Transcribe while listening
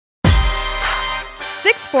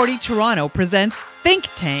640 Toronto presents Think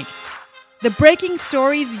Tank, the breaking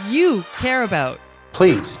stories you care about.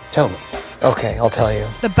 Please, tell me. Okay, I'll tell you.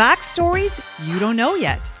 The backstories you don't know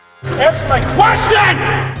yet. Answer my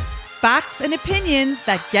question! Facts and opinions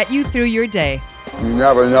that get you through your day. You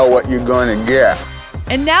never know what you're going to get.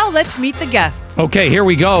 And now let's meet the guests. Okay, here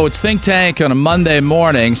we go. It's Think Tank on a Monday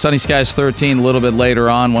morning. Sunny skies 13 a little bit later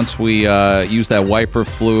on once we use that wiper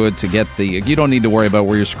fluid to get the... You don't need to worry about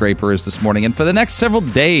where your scraper is this morning. And for the next several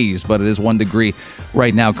days, but it is 1 degree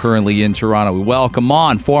right now currently in Toronto. We welcome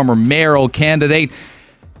on former mayoral candidate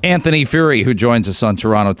Anthony Furey, who joins us on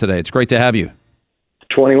Toronto today. It's great to have you.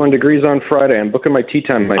 21 degrees on Friday. I'm booking my tea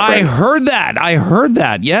time, my friend. I heard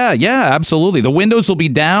that. Yeah, absolutely. The windows will be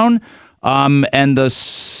down. And the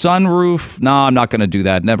sunroof, no, I'm not going to do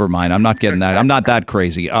that. Never mind. I'm not getting that. I'm not that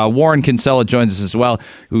crazy. Warren Kinsella joins us as well,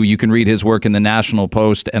 who you can read his work in the National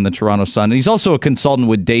Post and the Toronto Sun. And he's also a consultant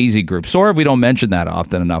with Daisy Group. Sorry if we don't mention that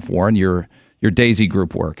often enough, Warren, your Daisy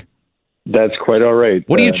Group work. That's quite all right.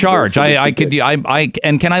 What do you charge? And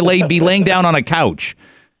can I be laying down on a couch?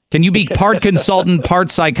 Can you be part consultant,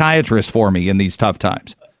 part psychiatrist for me in these tough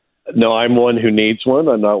times? No, I'm one who needs one.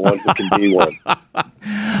 I'm not one who can be one.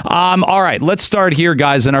 All right, let's start here,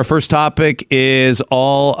 guys. And our first topic is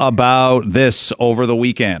all about this over the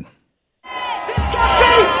weekend. Cafe!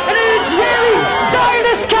 And an Israeli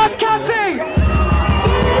Zionist cafe!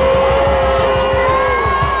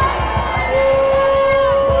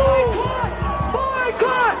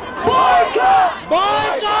 Boycott! Boycott!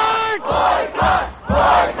 Boycott! Boycott!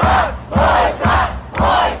 Boycott! Boycott!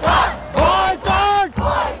 Boycott! Boycott!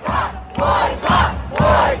 Boycott! Boycott!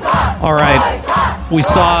 Boycott! All right. We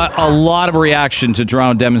saw a lot of reaction to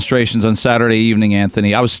Toronto demonstrations on Saturday evening,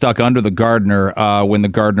 Anthony. I was stuck under the Gardiner when the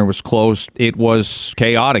Gardiner was closed. It was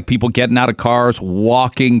chaotic. People getting out of cars,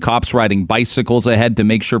 walking, cops riding bicycles ahead to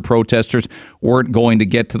make sure protesters weren't going to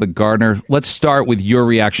get to the Gardiner. Let's start with your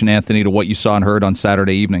reaction, Anthony, to what you saw and heard on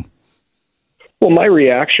Saturday evening. Well, my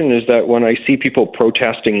reaction is that when I see people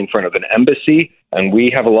protesting in front of an embassy, and we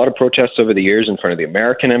have a lot of protests over the years in front of the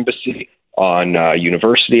American embassy, on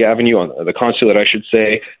University Avenue, on the consulate, I should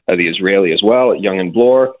say, the Israeli as well, at Yonge and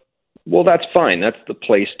Bloor. Well, that's fine. That's the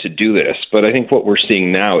place to do this. But I think what we're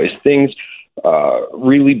seeing now is things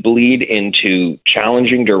really bleed into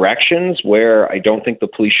challenging directions where I don't think the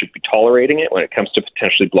police should be tolerating it when it comes to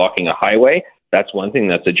potentially blocking a highway. That's one thing.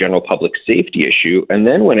 That's a general public safety issue. And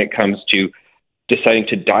then when it comes to deciding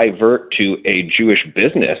to divert to a Jewish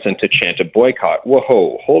business and to chant a boycott,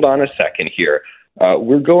 whoa, hold on a second here.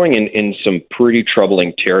 We're going in some pretty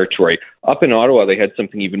troubling territory. Up in Ottawa, they had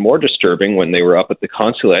something even more disturbing when they were up at the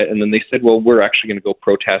consulate, and then they said, well, we're actually going to go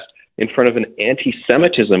protest in front of an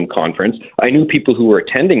anti-Semitism conference. I knew people who were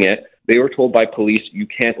attending it. They were told by police, you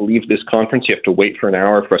can't leave this conference. You have to wait for an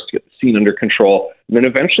hour for us to get the scene under control. And then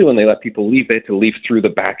eventually when they let people leave, they had to leave through the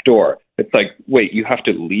back door. It's like, wait, you have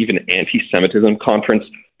to leave an anti-Semitism conference,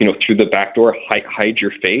 through the back door, hide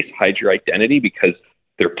your face, hide your identity because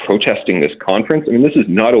they're protesting this conference. I mean, this is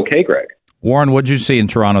not okay, Greg. Warren, what did you see in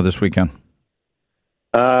Toronto this weekend?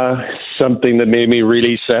 Something that made me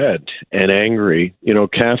really sad and angry.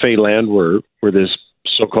 Cafe Landwehr, where this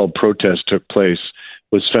so-called protest took place,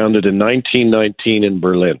 was founded in 1919 in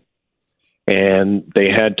Berlin. And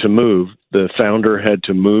the founder had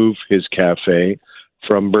to move his cafe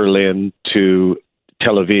from Berlin to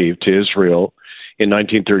Tel Aviv, to Israel, in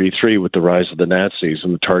 1933 with the rise of the Nazis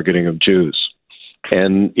and the targeting of Jews.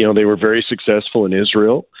 And, they were very successful in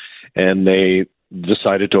Israel, and they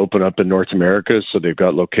decided to open up in North America. So they've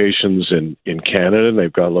got locations in Canada, and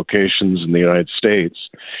they've of locations in the United States.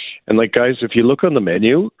 And guys, if you look on the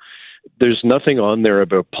menu, there's nothing on there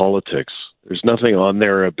about politics. There's nothing on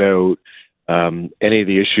there about any of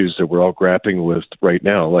the issues that we're all grappling with right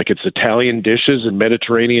now. It's Italian dishes and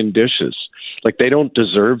Mediterranean dishes. They don't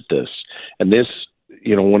deserve this. And this,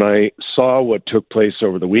 when I saw what took place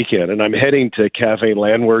over the weekend, and I'm heading to Cafe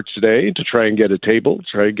Landwehr today to try and get a table,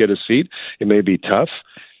 try and get a seat. It may be tough.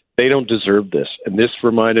 They don't deserve this. And this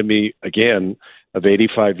reminded me, again, of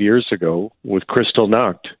 85 years ago with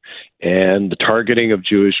Kristallnacht and the targeting of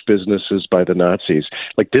Jewish businesses by the Nazis.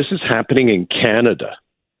 This is happening in Canada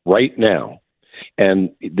right now. And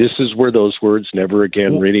this is where those words never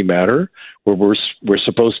again really matter, where we're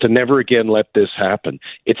supposed to never again let this happen.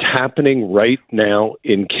 It's happening right now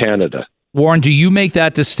in Canada. Warren, do you make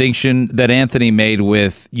that distinction that Anthony made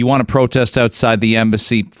with you want to protest outside the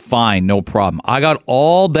embassy? Fine, no problem. I got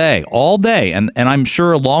all day, and I'm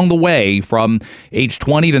sure along the way from age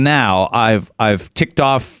 20 to now, I've ticked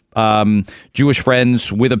off Jewish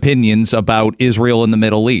friends with opinions about Israel and the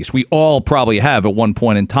Middle East. We all probably have at one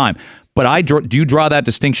point in time. But do you draw that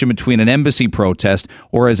distinction between an embassy protest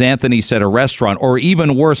or, as Anthony said, a restaurant, or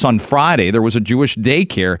even worse, on Friday, there was a Jewish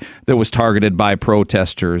daycare that was targeted by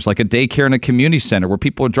protesters, like a daycare in a community center where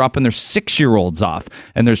people are dropping their 6-year-olds off,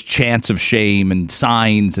 and there's chants of shame and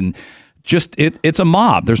signs, and just it's a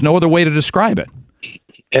mob. There's no other way to describe it.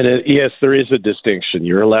 And yes, there is a distinction.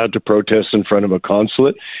 You're allowed to protest in front of a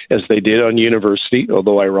consulate, as they did on University,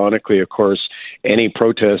 although ironically, of course, any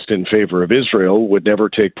protest in favor of Israel would never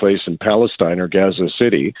take place in Palestine or Gaza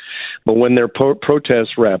City. But when their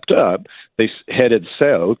protests wrapped up, they headed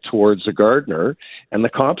south towards the Gardner, and the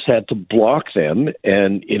cops had to block them.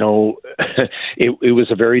 And, it was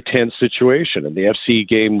a very tense situation. And the FC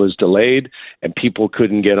game was delayed, and people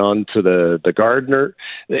couldn't get onto the Gardner.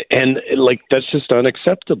 And, that's just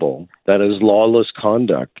unacceptable. That is lawless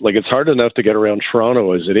conduct. It's hard enough to get around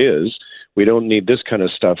Toronto as it is. We don't need this kind of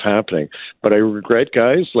stuff happening. But I regret,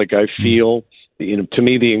 guys, I feel... to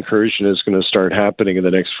me, the incursion is going to start happening in the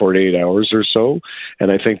next 48 hours or so.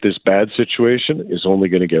 And I think this bad situation is only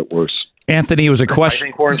going to get worse. Anthony, it was a question. I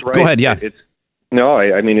think Warren's right. Go ahead, yeah.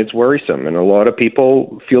 I mean, it's worrisome. And a lot of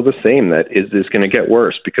people feel the same, that is this going to get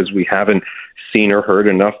worse because we haven't seen or heard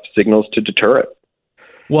enough signals to deter it.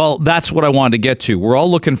 Well, that's what I wanted to get to. We're all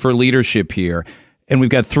looking for leadership here. And we've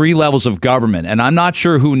got 3 levels of government, and I'm not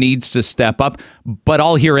sure who needs to step up, but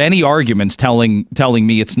I'll hear any arguments telling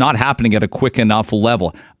me it's not happening at a quick enough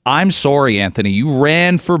level. I'm sorry, Anthony. You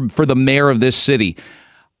ran for the mayor of this city.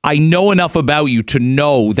 I know enough about you to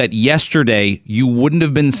know that yesterday you wouldn't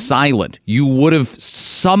have been silent. You would have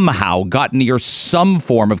somehow gotten near some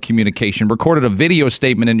form of communication, recorded a video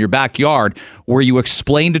statement in your backyard where you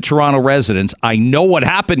explained to Toronto residents, I know what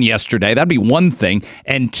happened yesterday. That'd be one thing.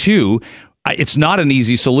 And 2, it's not an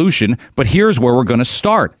easy solution, but here's where we're going to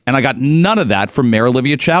start. And I got none of that from Mayor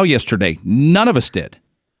Olivia Chow yesterday. None of us did.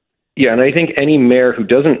 Yeah, and I think any mayor who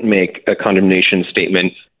doesn't make a condemnation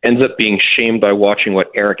statement ends up being shamed by watching what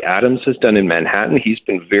Eric Adams has done in Manhattan. He's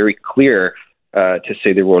been very clear to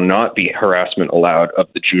say there will not be harassment allowed of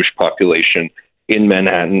the Jewish population in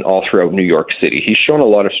Manhattan, all throughout New York City. He's shown a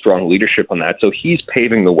lot of strong leadership on that, so he's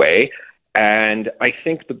paving the way. And I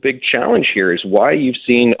think the big challenge here is why you've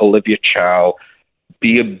seen Olivia Chow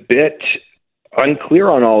be a bit unclear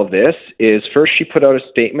on all of this is first she put out a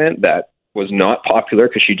statement that was not popular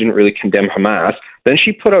because she didn't really condemn Hamas. Then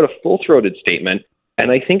she put out a full-throated statement,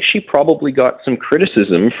 and I think she probably got some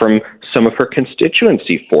criticism from some of her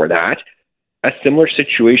constituency for that. A similar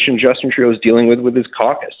situation Justin Trudeau is dealing with his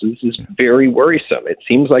caucus. This is very worrisome. It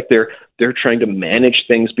seems like they're trying to manage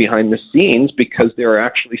things behind the scenes because there are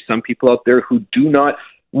actually some people out there who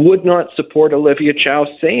would not support Olivia Chow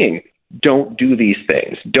saying, don't do these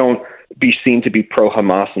things. Don't be seen to be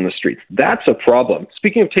pro-Hamas in the streets. That's a problem.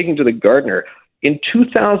 Speaking of taking to the Gardner, in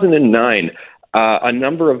 2009, a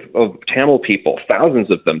number of Tamil people,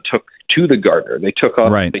 thousands of them, took to the Gardner. They took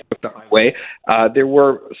off. Right. They took the highway. There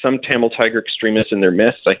were some Tamil Tiger extremists in their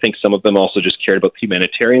midst. I think some of them also just cared about the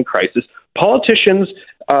humanitarian crisis. Politicians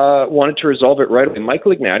wanted to resolve it right away.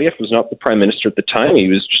 Michael Ignatieff was not the prime minister at the time. He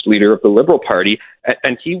was just leader of the Liberal Party.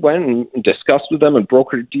 And he went and discussed with them and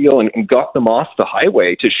brokered a deal and got them off the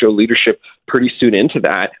highway to show leadership pretty soon into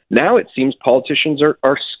that. Now it seems politicians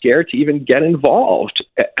are scared to even get involved.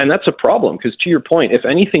 And that's a problem because, to your point, if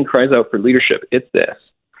anything cries out for leadership, it's this.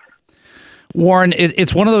 Warren,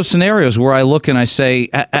 it's one of those scenarios where I look and I say,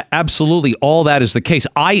 absolutely, all that is the case.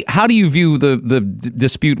 How do you view the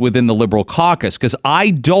dispute within the Liberal caucus? Because I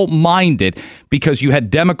don't mind it because you had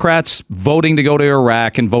Democrats voting to go to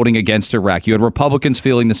Iraq and voting against Iraq. You had Republicans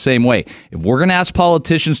feeling the same way. If we're going to ask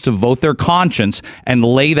politicians to vote their conscience and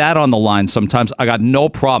lay that on the line sometimes, I got no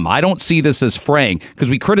problem. I don't see this as fraying because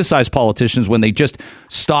we criticize politicians when they just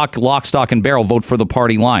lock, stock, and barrel vote for the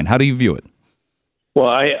party line. How do you view it? Well,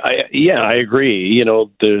 I agree.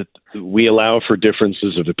 We allow for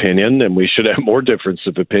differences of opinion, and we should have more difference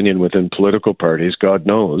of opinion within political parties, God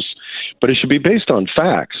knows. But it should be based on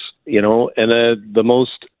facts, and the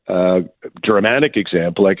most dramatic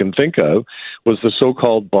example I can think of was the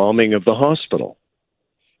so-called bombing of the hospital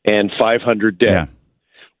and 500 dead. Yeah.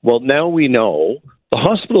 Well, now we know the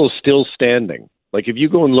hospital is still standing. Like if you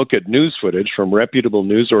go and look at news footage from reputable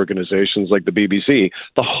news organizations like the BBC,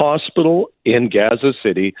 the hospital in Gaza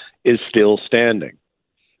City is still standing.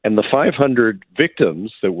 And the 500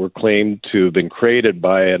 victims that were claimed to have been created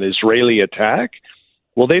by an Israeli attack,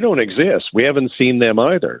 well, they don't exist. We haven't seen them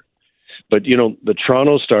either. But, the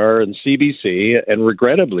Toronto Star and CBC, and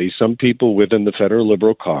regrettably, some people within the federal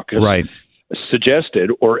Liberal caucus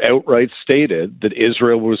suggested or outright stated that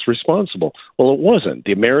Israel was responsible. Well, it wasn't.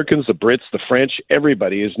 The Americans, the Brits, the French,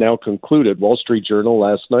 everybody has now concluded, Wall Street Journal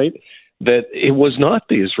last night, that it was not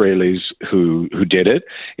the Israelis who did it.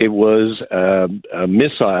 It was a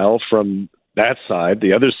missile from that side,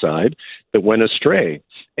 the other side, that went astray.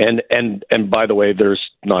 And by the way, there's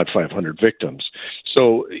not 500 victims.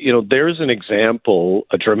 So, there's an example,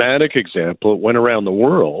 a dramatic example. It went around the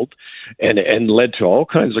world and led to all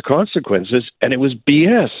kinds of consequences. And it was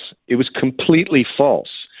BS. It was completely false.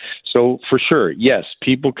 So for sure, yes,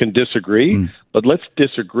 people can disagree, but let's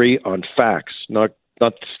disagree on facts, not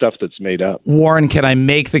stuff that's made up. Warren, can I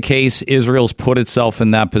make the case Israel's put itself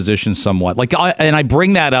in that position somewhat? And I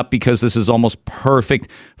bring that up because this is almost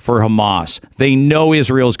perfect for Hamas. They know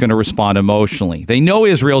Israel's going to respond emotionally. They know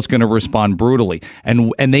Israel's going to respond brutally,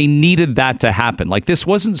 and they needed that to happen. Like, this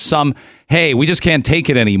wasn't some, hey, we just can't take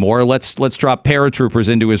it anymore. Let's drop paratroopers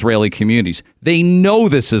into Israeli communities. They know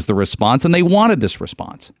this is the response, and they wanted this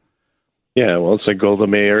response. Yeah, well, it's like Golda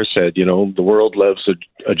Meir said, the world loves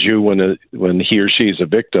a Jew when he or she is a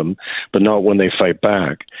victim, but not when they fight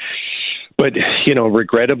back. But,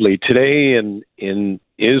 regrettably, today in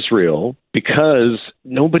Israel, because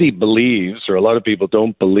nobody believes, or a lot of people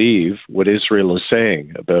don't believe what Israel is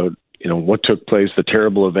saying about, what took place, the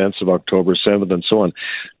terrible events of October 7th and so on.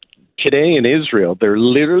 Today in Israel, they're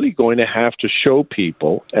literally going to have to show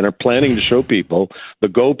people, and are planning to show people, the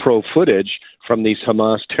GoPro footage from these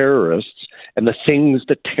Hamas terrorists and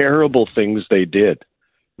the terrible things they did,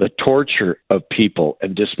 the torture of people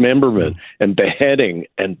and dismemberment and beheading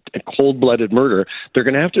and cold-blooded murder. They're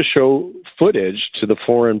going to have to show footage to the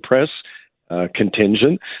foreign press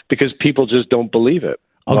contingent because people just don't believe it.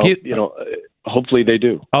 Hopefully they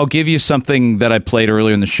do. I'll give you something that I played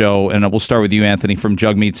earlier in the show, and we'll start with you, Anthony, from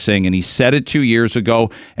Jagmeet Singh. And he said it 2 years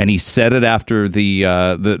ago, and he said it after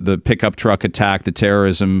the pickup truck attack, the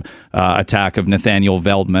terrorism attack of Nathaniel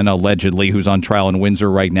Veldman, allegedly, who's on trial in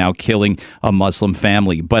Windsor right now, killing a Muslim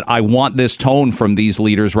family. But I want this tone from these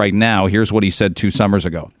leaders right now. Here's what he said 2 summers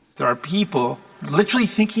ago. There are people literally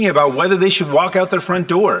thinking about whether they should walk out their front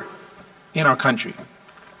door in our country.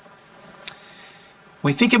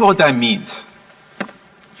 When we think about what that means,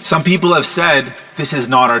 some people have said, this is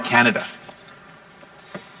not our Canada.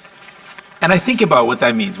 And I think about what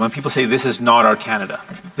that means when people say, this is not our Canada.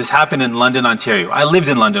 This happened in London, Ontario. I lived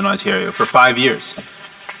in London, Ontario for 5 years.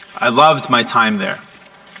 I loved my time there.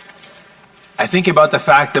 I think about the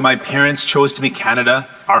fact that my parents chose to make Canada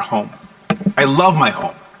our home. I love my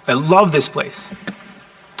home. I love this place.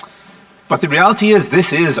 But the reality is,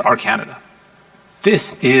 this is our Canada.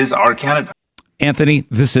 This is our Canada. Anthony,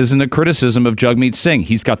 this isn't a criticism of Jagmeet Singh.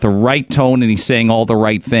 He's got the right tone and he's saying all the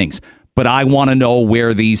right things. But I want to know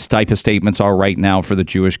where these type of statements are right now for the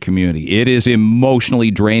Jewish community. It is emotionally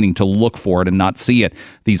draining to look for it and not see it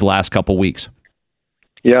these last couple weeks.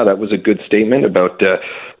 Yeah, that was a good statement about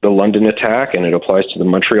the London attack, and it applies to the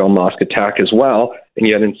Montreal mosque attack as well. And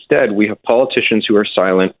yet instead, we have politicians who are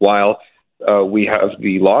silent while we have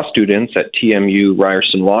the law students at TMU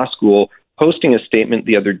Ryerson Law School posting a statement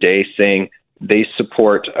the other day saying they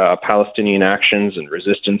support Palestinian actions and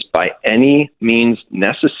resistance by any means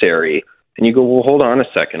necessary. And you go, well, hold on a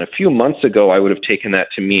second. A few months ago, I would have taken that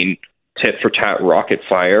to mean tit for tat rocket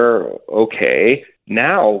fire. Okay.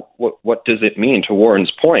 Now, what does it mean? To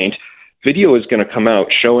Warren's point, video is going to come out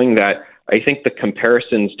showing that I think the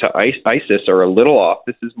comparisons to ISIS are a little off.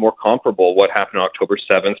 This is more comparable, what happened on October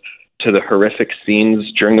 7th, to the horrific scenes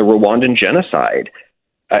during the Rwandan genocide.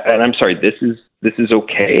 And I'm sorry, this is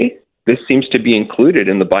okay? This seems to be included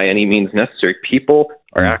in the by any means necessary. People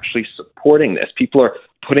are actually supporting this. People are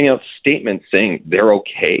putting out statements saying they're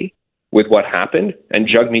okay with what happened, and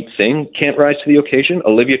Jagmeet Singh can't rise to the occasion.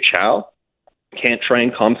 Olivia Chow can't try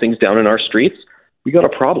and calm things down in our streets. We got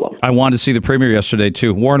a problem. I wanted to see the premier yesterday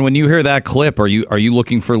too. Warren, when you hear that clip, are you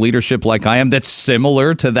looking for leadership like I am that's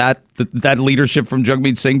similar to that leadership from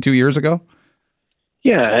Jagmeet Singh 2 years ago?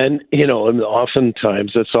 Yeah, and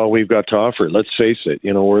oftentimes that's all we've got to offer. Let's face it,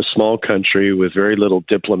 we're a small country with very little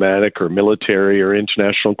diplomatic or military or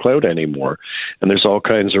international clout anymore, and there's all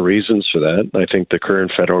kinds of reasons for that. I think the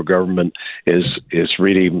current federal government is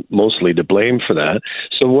really mostly to blame for that.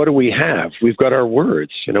 So what do we have? We've got our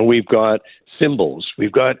words. We've got symbols.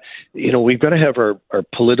 We've got to have our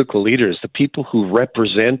political leaders, the people who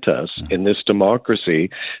represent us in this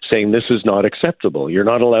democracy, saying this is not acceptable. You're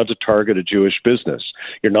not allowed to target a Jewish business.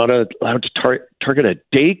 You're not allowed to target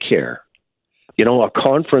a daycare. A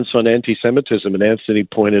conference on anti-Semitism, and Anthony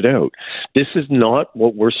pointed out, this is not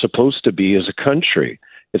what we're supposed to be as a country.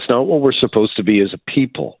 It's not what we're supposed to be as a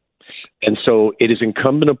people. And so it is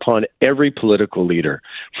incumbent upon every political leader,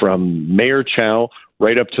 from Mayor Chow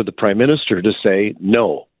right up to the Prime Minister, to say,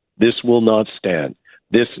 no, this will not stand.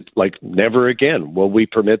 this, like, never again will we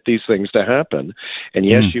permit these things to happen. And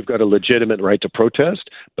yes, you've got a legitimate right to protest,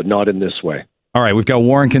 but not in this way. All right, we've got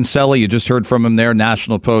Warren Kinsella. You just heard from him there,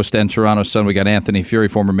 National Post and Toronto Sun. We got Anthony Furey,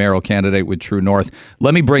 former mayoral candidate with True North.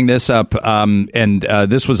 Let me bring this up, and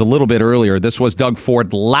this was a little bit earlier. This was Doug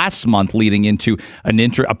Ford last month leading into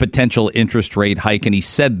a potential interest rate hike, and he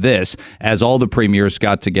said this as all the premiers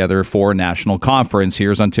got together for a national conference.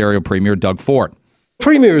 Here's Ontario Premier Doug Ford.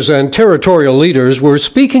 Premiers and territorial leaders were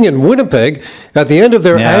speaking in Winnipeg at the end of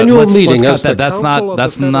their annual meeting. That's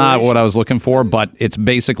not what I was looking for, but it's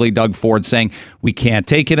basically Doug Ford saying, we can't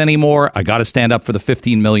take it anymore. I got to stand up for the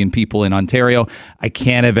 15 million people in Ontario. I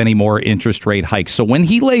can't have any more interest rate hikes. So when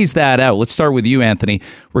he lays that out, let's start with you, Anthony,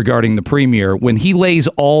 regarding the premier. When he lays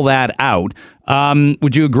all that out,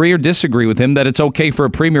 would you agree or disagree with him that it's okay for a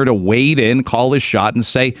premier to wade in, call his shot, and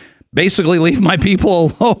say, basically, leave my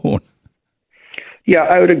people alone? Yeah,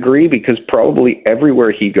 I would agree, because probably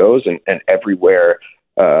everywhere he goes and everywhere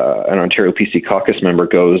an Ontario PC caucus member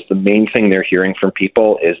goes, the main thing they're hearing from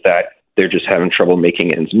people is that they're just having trouble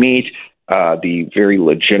making ends meet. The very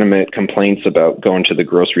legitimate complaints about going to the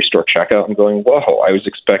grocery store checkout and going, whoa, I was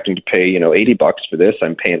expecting to pay, $80 for this.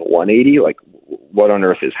 I'm paying $180. Like, what on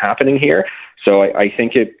earth is happening here? So I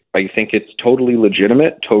think it's totally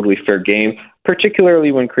legitimate, totally fair game,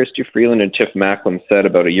 particularly when Chrystia Freeland and Tiff Macklem said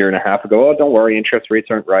about a year and a half ago, oh, don't worry, interest rates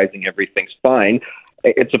aren't rising, everything's fine.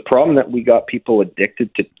 It's a problem that we got people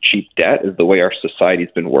addicted to cheap debt, is the way our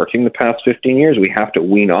society's been working the past 15 years. We have to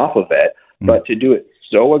wean off of it. But to do it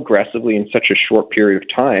so aggressively in such a short period of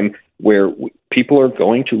time, where people are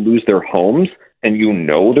going to lose their homes, and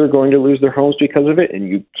they're going to lose their homes because of it, and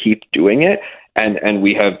you keep doing it, and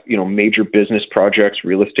we have major business projects,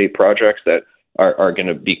 real estate projects that are going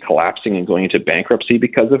to be collapsing and going into bankruptcy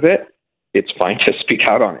because of it, it's fine to speak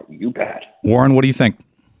out on it. You bet. Warren, what do you think?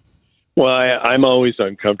 Well, I'm always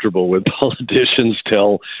uncomfortable when politicians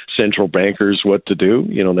tell central bankers what to do.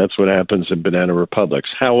 That's what happens in banana republics.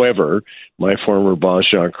 However, my former boss,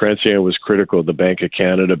 Jean Chrétien, was critical of the Bank of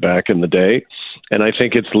Canada back in the day. And I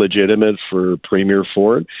think it's legitimate for Premier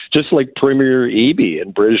Ford, just like Premier Eby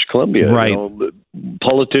in British Columbia. Right.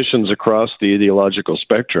 Politicians across the ideological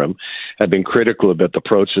spectrum have been critical about the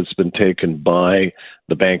approach that's been taken by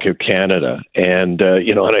the Bank of Canada. And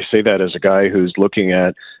I say that as a guy who's looking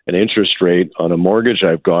at an interest rate on a mortgage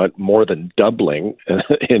I've got more than doubling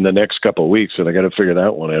in the next couple of weeks, and I got to figure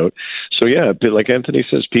that one out. So, yeah, like Anthony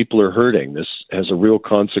says, people are hurting. This has a real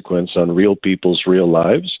consequence on real people's real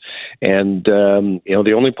lives. And,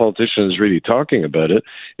 the only politician who's really talking about it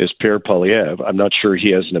is Pierre Poilievre. I'm not sure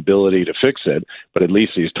he has an ability to fix it, but at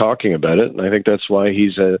least he's talking about it. And I think that's why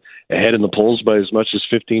he's ahead in the polls by as much as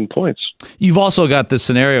 15 points. You've also got this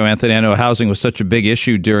scenario, Anthony. I know housing was such a big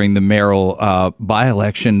issue during the mayoral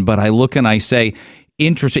by-election, but I look and I say,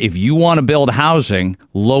 if you want to build housing,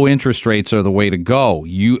 low interest rates are the way to go.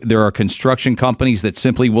 There are construction companies that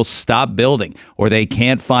simply will stop building, or they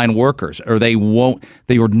can't find workers, or they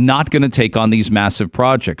are not going to take on these massive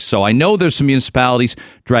projects. So I know there's some municipalities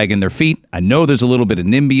dragging their feet. I know there's a little bit of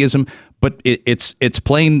NIMBYism, but it's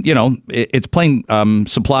plain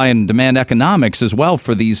supply and demand economics as well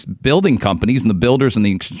for these building companies and the builders and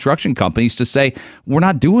the construction companies to say, we're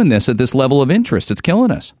not doing this at this level of interest. It's killing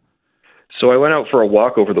us. So I went out for a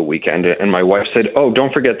walk over the weekend, and my wife said, oh,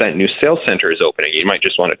 don't forget that new sales center is opening. You might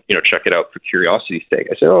just want to check it out for curiosity's sake.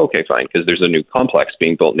 I said, oh, okay, fine, because there's a new complex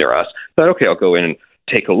being built near us. I thought, okay, I'll go in and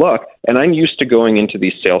take a look. And I'm used to going into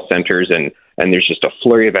these sales centers, and there's just a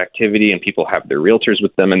flurry of activity, and people have their realtors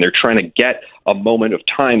with them, and they're trying to get a moment of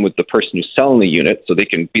time with the person who's selling the unit so they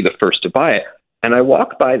can be the first to buy it. And I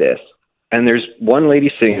walk by this, and there's one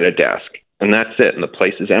lady sitting at a desk, and that's it, and the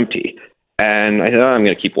place is empty. And I said, I'm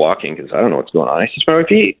going to keep walking because I don't know what's going on. I said, well,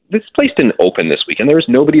 this place didn't open this weekend. There was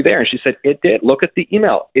nobody there. And she said, it did. Look at the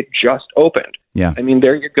email. It just opened. Yeah. I mean,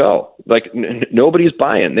 there you go. Like, nobody's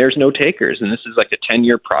buying. There's no takers. And this is like a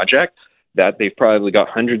 10-year project that they've probably got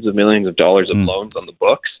hundreds of millions of dollars of loans on the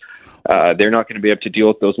books. They're not going to be able to deal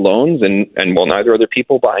with those loans, and neither are the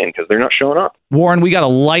people buying because they're not showing up. Warren, we got a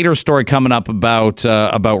lighter story coming up about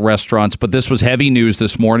restaurants, but this was heavy news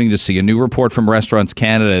this morning to see a new report from Restaurants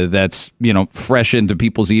Canada that's fresh into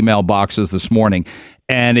people's email boxes this morning,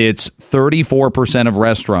 and it's 34% of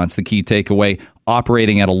restaurants. The key takeaway: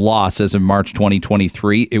 operating at a loss as of March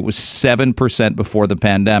 2023. It was 7% before the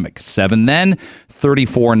pandemic. 7 then,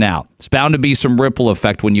 34 now. It's bound to be some ripple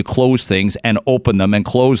effect when you close things and open them and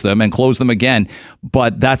close them again.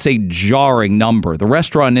 But that's a jarring number. The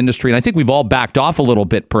restaurant industry, and I think we've all backed off a little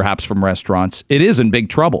bit perhaps from restaurants, it is in big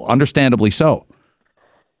trouble, understandably so.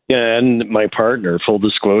 Yeah, and my partner, full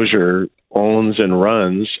disclosure, owns and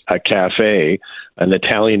runs a cafe, an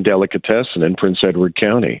Italian delicatessen in Prince Edward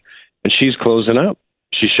County, and she's closing up.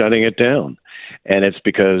 She's shutting it down. And it's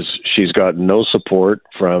because she's got no support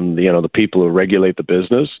from the people who regulate the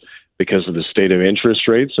business because of the state of interest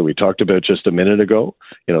rates that we talked about just a minute ago,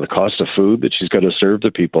 the cost of food that she's got to serve to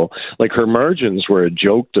people. Like, her margins were a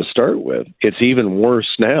joke to start with. It's even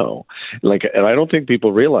worse now. And I don't think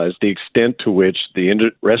people realize the extent to which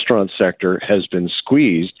the restaurant sector has been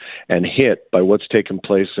squeezed and hit by what's taken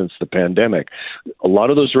place since the pandemic. A lot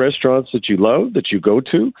of those restaurants that you love, that you go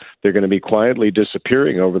to, they're going to be quietly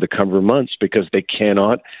disappearing over the coming months because they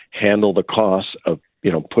cannot handle the costs of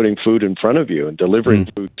putting food in front of you and delivering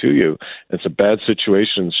food to you. It's a bad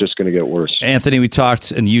situation. It's just going to get worse. Anthony, we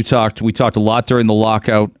talked a lot during the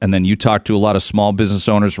lockout, and then you talked to a lot of small business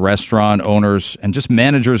owners, restaurant owners, and just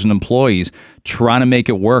managers and employees trying to make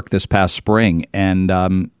it work this past spring. And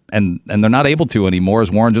they're not able to anymore,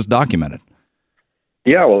 as Warren just documented.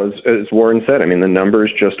 Yeah, well, as Warren said, the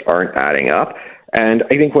numbers just aren't adding up. And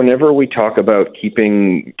I think whenever we talk about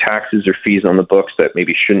keeping taxes or fees on the books that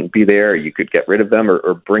maybe shouldn't be there, you could get rid of them,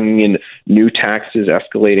 or bringing in new taxes,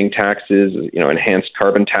 escalating taxes, enhanced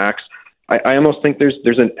carbon tax. I almost think there's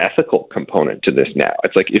an ethical component to this now.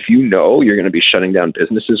 It's like, if you know you're going to be shutting down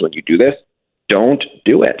businesses when you do this, don't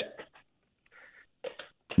do it.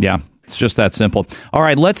 Yeah. It's just that simple. All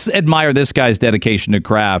right, let's admire this guy's dedication to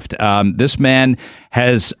craft. This man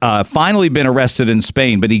has finally been arrested in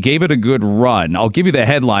Spain, but he gave it a good run. I'll give you the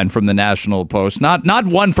headline from the National Post. Not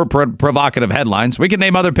one for provocative headlines. We can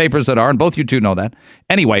name other papers that are, and both you two know that.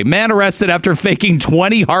 Anyway, man arrested after faking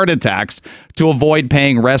 20 heart attacks to avoid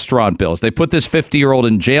paying restaurant bills. They put this 50-year-old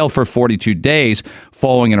in jail for 42 days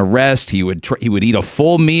following an arrest. He would eat a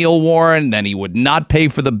full meal, Warren, then he would not pay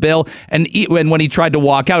for the bill. And when he tried to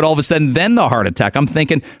walk out, all of a sudden, then the heart attack. I'm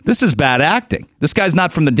thinking, this is bad acting. This guy's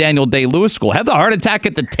not from the Daniel Day-Lewis school. Have the heart attack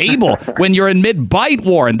at the table when you're in mid-bite,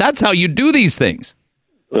 Warren. That's how you do these things.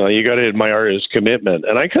 Well, you got to admire his commitment.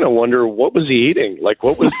 And I kind of wonder, what was he eating? Like,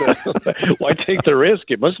 what was the, why take the risk?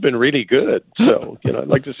 It must have been really good. So, I'd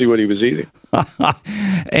like to see what he was eating.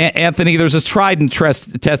 Anthony, there's a tried and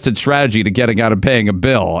tested strategy to getting out of paying a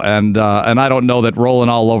bill. And I don't know that rolling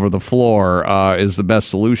all over the floor is the best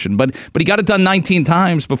solution. But he got it done 19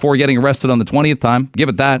 times before getting arrested on the 20th time. Give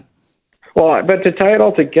it that. Well, but to tie it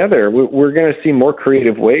all together, we're going to see more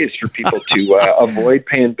creative ways for people to avoid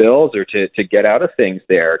paying bills or to get out of things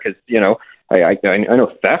there. Because, I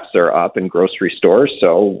know thefts are up in grocery stores.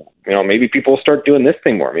 So, maybe people will start doing this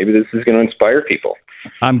thing more. Maybe this is going to inspire people.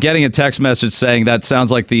 I'm getting a text message saying that sounds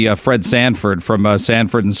like the Fred Sanford from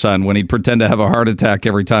Sanford and Son when he'd pretend to have a heart attack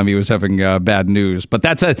every time he was having bad news. But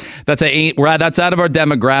that's out of our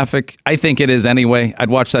demographic. I think it is anyway. I'd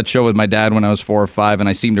watch that show with my dad when I was 4 or 5, and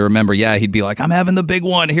I seem to remember, he'd be like, "I'm having the big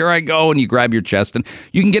one. Here I go," and you grab your chest. And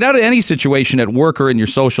you can get out of any situation at work or in your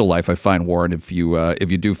social life. I find, Warren, if you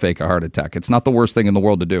do fake a heart attack, it's not the worst thing in the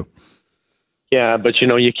world to do. Yeah, but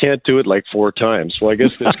you can't do it like 4 times. Well, I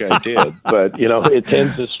guess this guy did, but it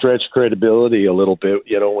tends to stretch credibility a little bit.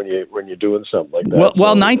 When you're doing something like that.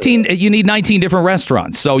 Well, 19. You need 19 different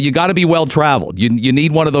restaurants, so you got to be well traveled. You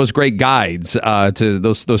need one of those great guides, to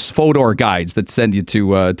those Fodor guides that send you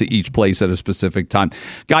to each place at a specific time.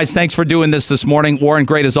 Guys, thanks for doing this morning. Warren,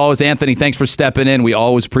 great as always. Anthony, thanks for stepping in. We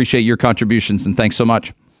always appreciate your contributions, and thanks so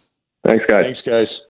much. Thanks, guys. Thanks, guys.